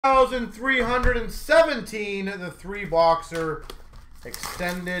1,317, the 3-boxer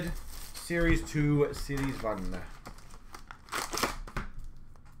extended Series 2, Series 1.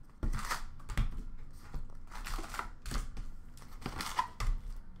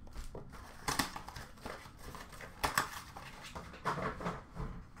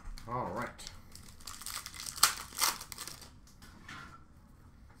 All right.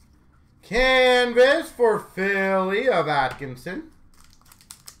 Canvas for Philly of Atkinson.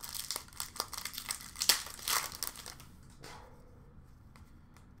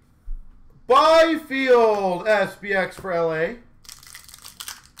 Byfield SPX for LA.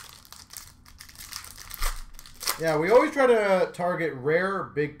 Yeah, we always try to target rare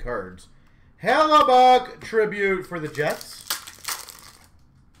big cards. Hellebuck tribute for the Jets.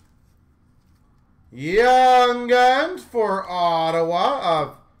 Young Guns for Ottawa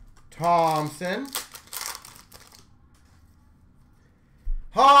of Thompson.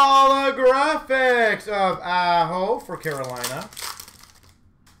 Holographics of Aho for Carolina.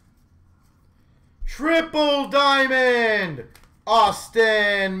 Triple Diamond,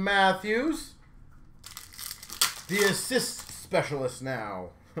 Austin Matthews. The assist specialist now.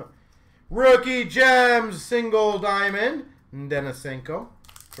 Rookie Gems, Single Diamond, Denisenko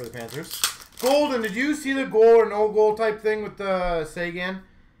for the Panthers. Golden, did you see the gold or no gold type thing with the Sagan?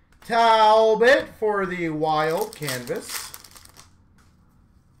 Talbot for the Wild Canvas.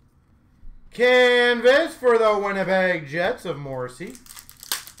 Canvas for the Winnipeg Jets of Morrissey.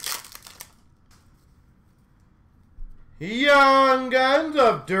 Young Guns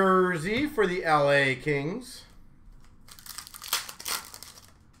of Dursey for the LA Kings.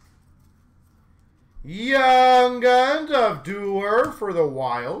 Young Guns of Dewar for the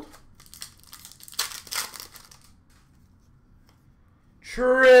Wild.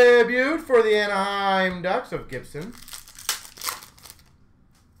 Tribute for the Anaheim Ducks of Gibson.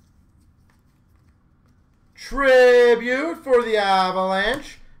 Tribute for the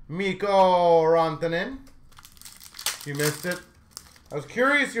Avalanche, Mikko Rantanen. You missed it. I was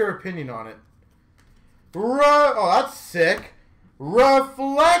curious your opinion on it. Oh, that's sick.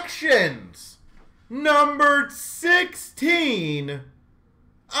 Reflections. Numbered 16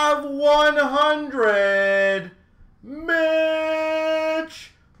 of 100.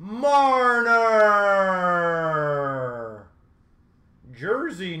 Mitch Marner.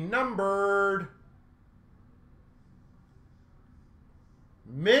 Jersey numbered.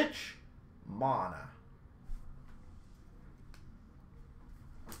 Mitch Marner.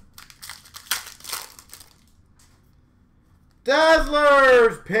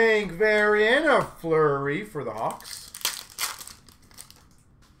 Dazzlers pink variant of Fleury for the Hawks.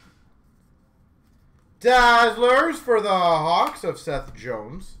 Dazzlers for the Hawks of Seth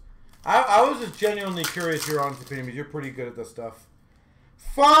Jones. I was just genuinely curious your honest opinion because you're pretty good at this stuff.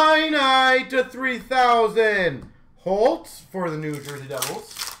 Finite to 3,000. Holtz for the New Jersey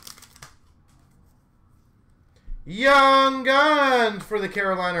Devils. Young Guns for the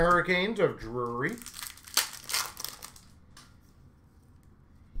Carolina Hurricanes of Drury.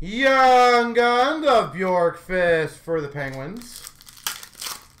 Young Guns of Bjorkfist for the Penguins.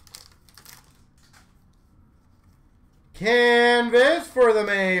 Canvas for the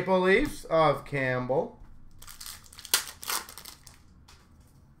Maple Leafs of Campbell.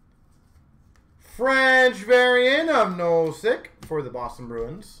 French variant of Nosek for the Boston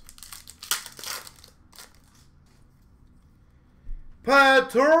Bruins.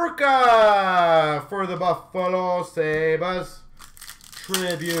 Peturka for the Buffalo Sabres.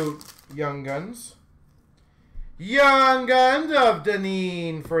 Tribute Young Guns. Young Guns of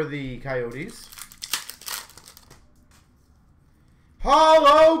Deneen for the Coyotes.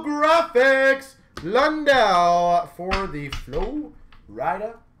 Holographics Lundell for the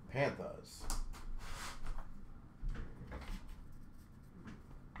Florida Panthers.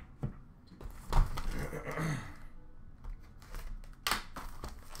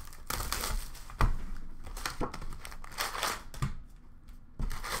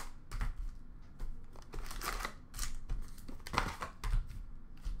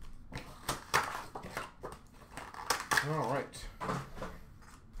 All right.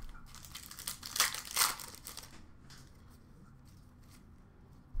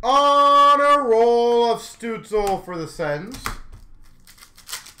 On a roll of Stutzel for the Sens.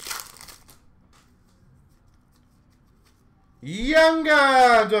 Young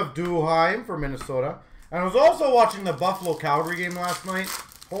Guns of Duheim for Minnesota. And I was also watching the Buffalo-Calgary game last night.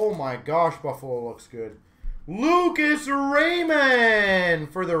 Oh my gosh, Buffalo looks good. Lucas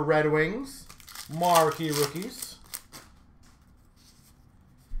Raymond for the Red Wings. Marquee rookies.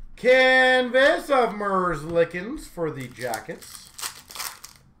 Canvas of Merzlikins for the Jackets.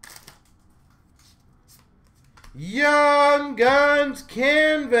 Young Guns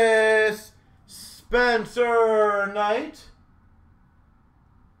Canvas, Spencer Knight.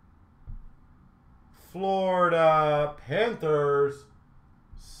 Florida Panthers,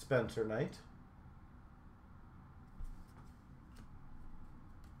 Spencer Knight.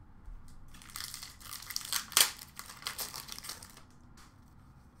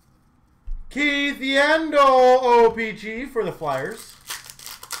 Keith Yandel OPG for the Flyers.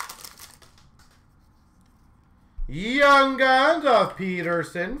 Young Guns of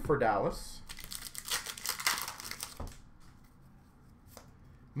Peterson for Dallas.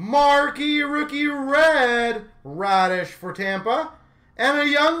 Marquee Rookie Red, Radish for Tampa. And a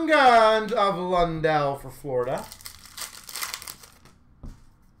Young Guns of Lundell for Florida.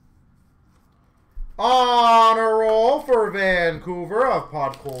 Honor Roll for Vancouver of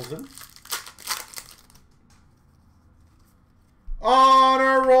Podkolzin.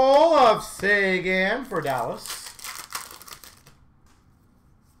 Honor Roll of Sagan for Dallas.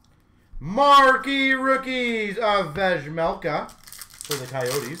 Marquee Rookies of Vejmelka for the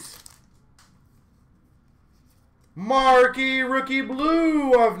Coyotes. Marquee Rookie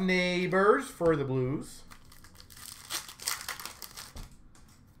Blue of Neighbors for the Blues.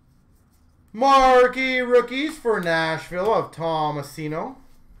 Marquee Rookies for Nashville of Tomasino.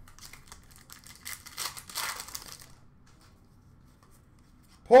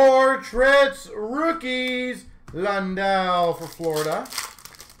 Portraits Rookies Lundell for Florida.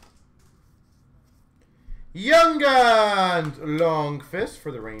 Young Guns Longfist for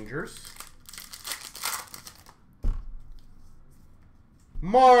the Rangers.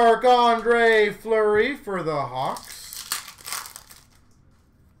 Marc-Andre Fleury for the Hawks.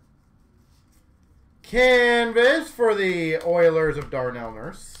 Canvas for the Oilers of Darnell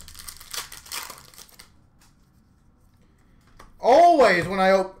Nurse. Always when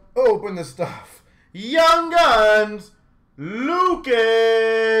I open the stuff. Young Guns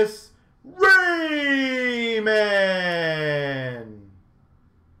Lucas Raymond.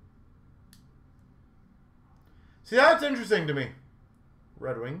 See, that's interesting to me.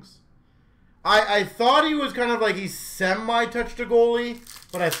 Red Wings. I thought he was kind of like he semi-touched a goalie,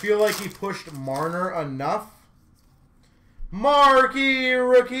 but I feel like he pushed Marner enough. Marquee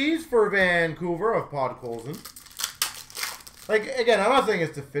Rookies for Vancouver of Podkolzin. Like, again, I'm not saying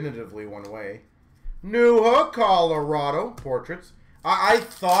it's definitively one way. New Hook, Colorado, Portraits. I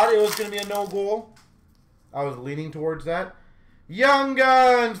thought it was going to be a no goal. I was leaning towards that. Young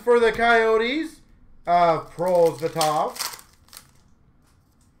Guns for the Coyotes of Prosvetov.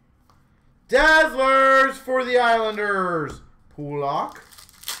 Dazzlers for the Islanders, Pulak.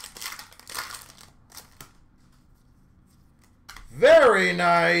 Very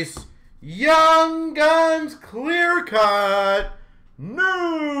nice. Young Guns Clear Cut,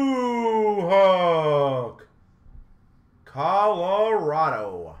 New Hook,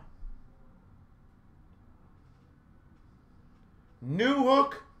 Colorado. New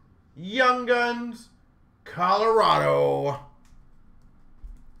Hook, Young Guns, Colorado.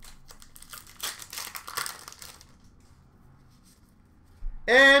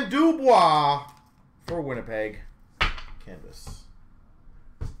 And Dubois for Winnipeg. Canvas.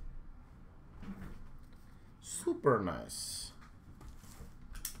 Super nice.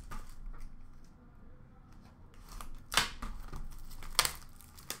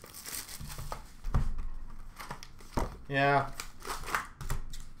 Yeah.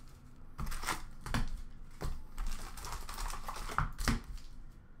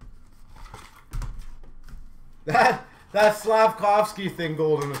 That Slavkovsky thing,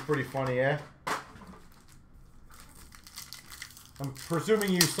 Golden, was pretty funny, eh? I'm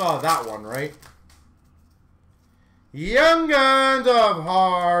presuming you saw that one, right? Young Guns of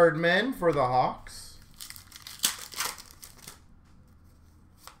Hardman for the Hawks.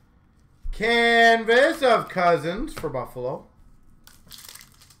 Canvas of Cousins for Buffalo.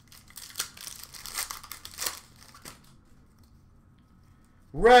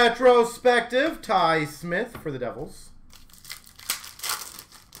 Retrospective Ty Smith for the Devils.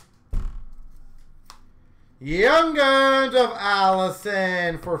 Young Guns of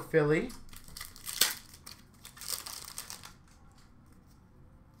Allison for Philly.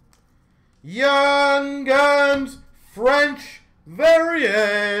 Young Guns French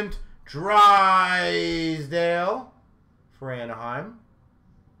variant Drysdale for Anaheim.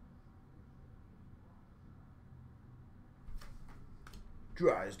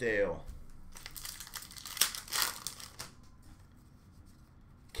 Drysdale.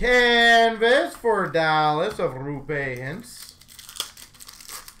 Canvas for Dallas of Rupe Hintz.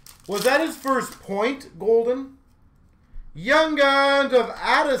 Was that his first point, Golden? Young Guns of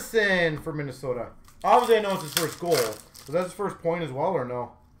Addison for Minnesota. Obviously, I know it's his first goal. Was that his first point as well, or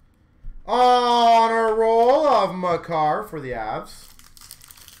no? Honor roll of Makar for the Avs.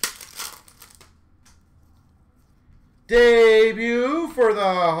 Debut for the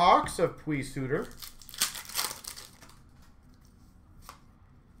Hawks of Puisuter.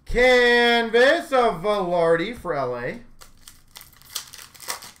 Canvas of Velarde for LA.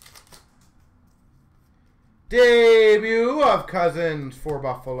 Debut of Cousins for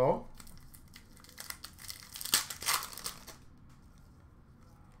Buffalo.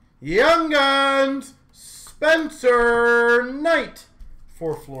 Young Guns, Spencer Knight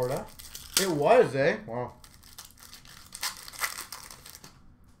for Florida. It was, eh? Wow.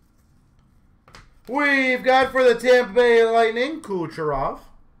 We've got for the Tampa Bay Lightning, Kucherov.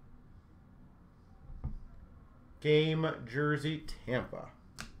 Game jersey, Tampa.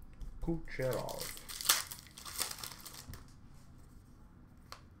 Kucherov.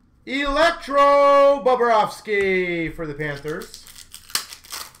 Electro Bobrovsky for the Panthers.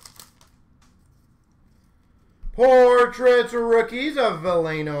 Portraits rookies of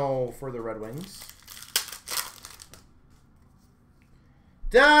Veleno for the Red Wings.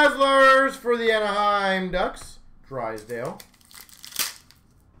 Dazzlers for the Anaheim Ducks, Drysdale.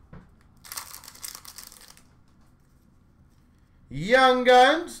 Young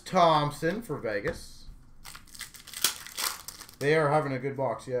Guns, Thompson for Vegas. They are having a good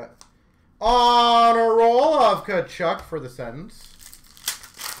box yet. Honor roll of Kachuk for the Sens.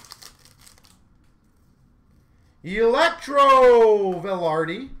 Electro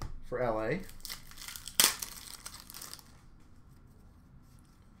Velarde for LA.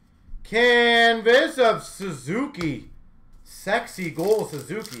 Canvas of Suzuki. Sexy goal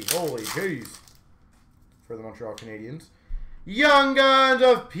Suzuki. Holy jeez. For the Montreal Canadiens. Young Guns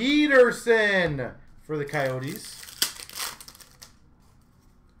of Peterson for the Coyotes.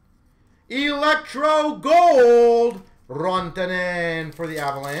 Electro Gold Rantanen for the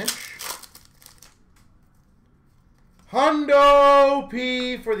Avalanche. Hundo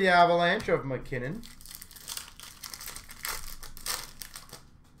P for the Avalanche of McKinnon.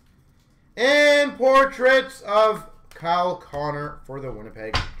 And portraits of Kyle Connor for the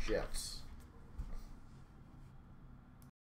Winnipeg Jets.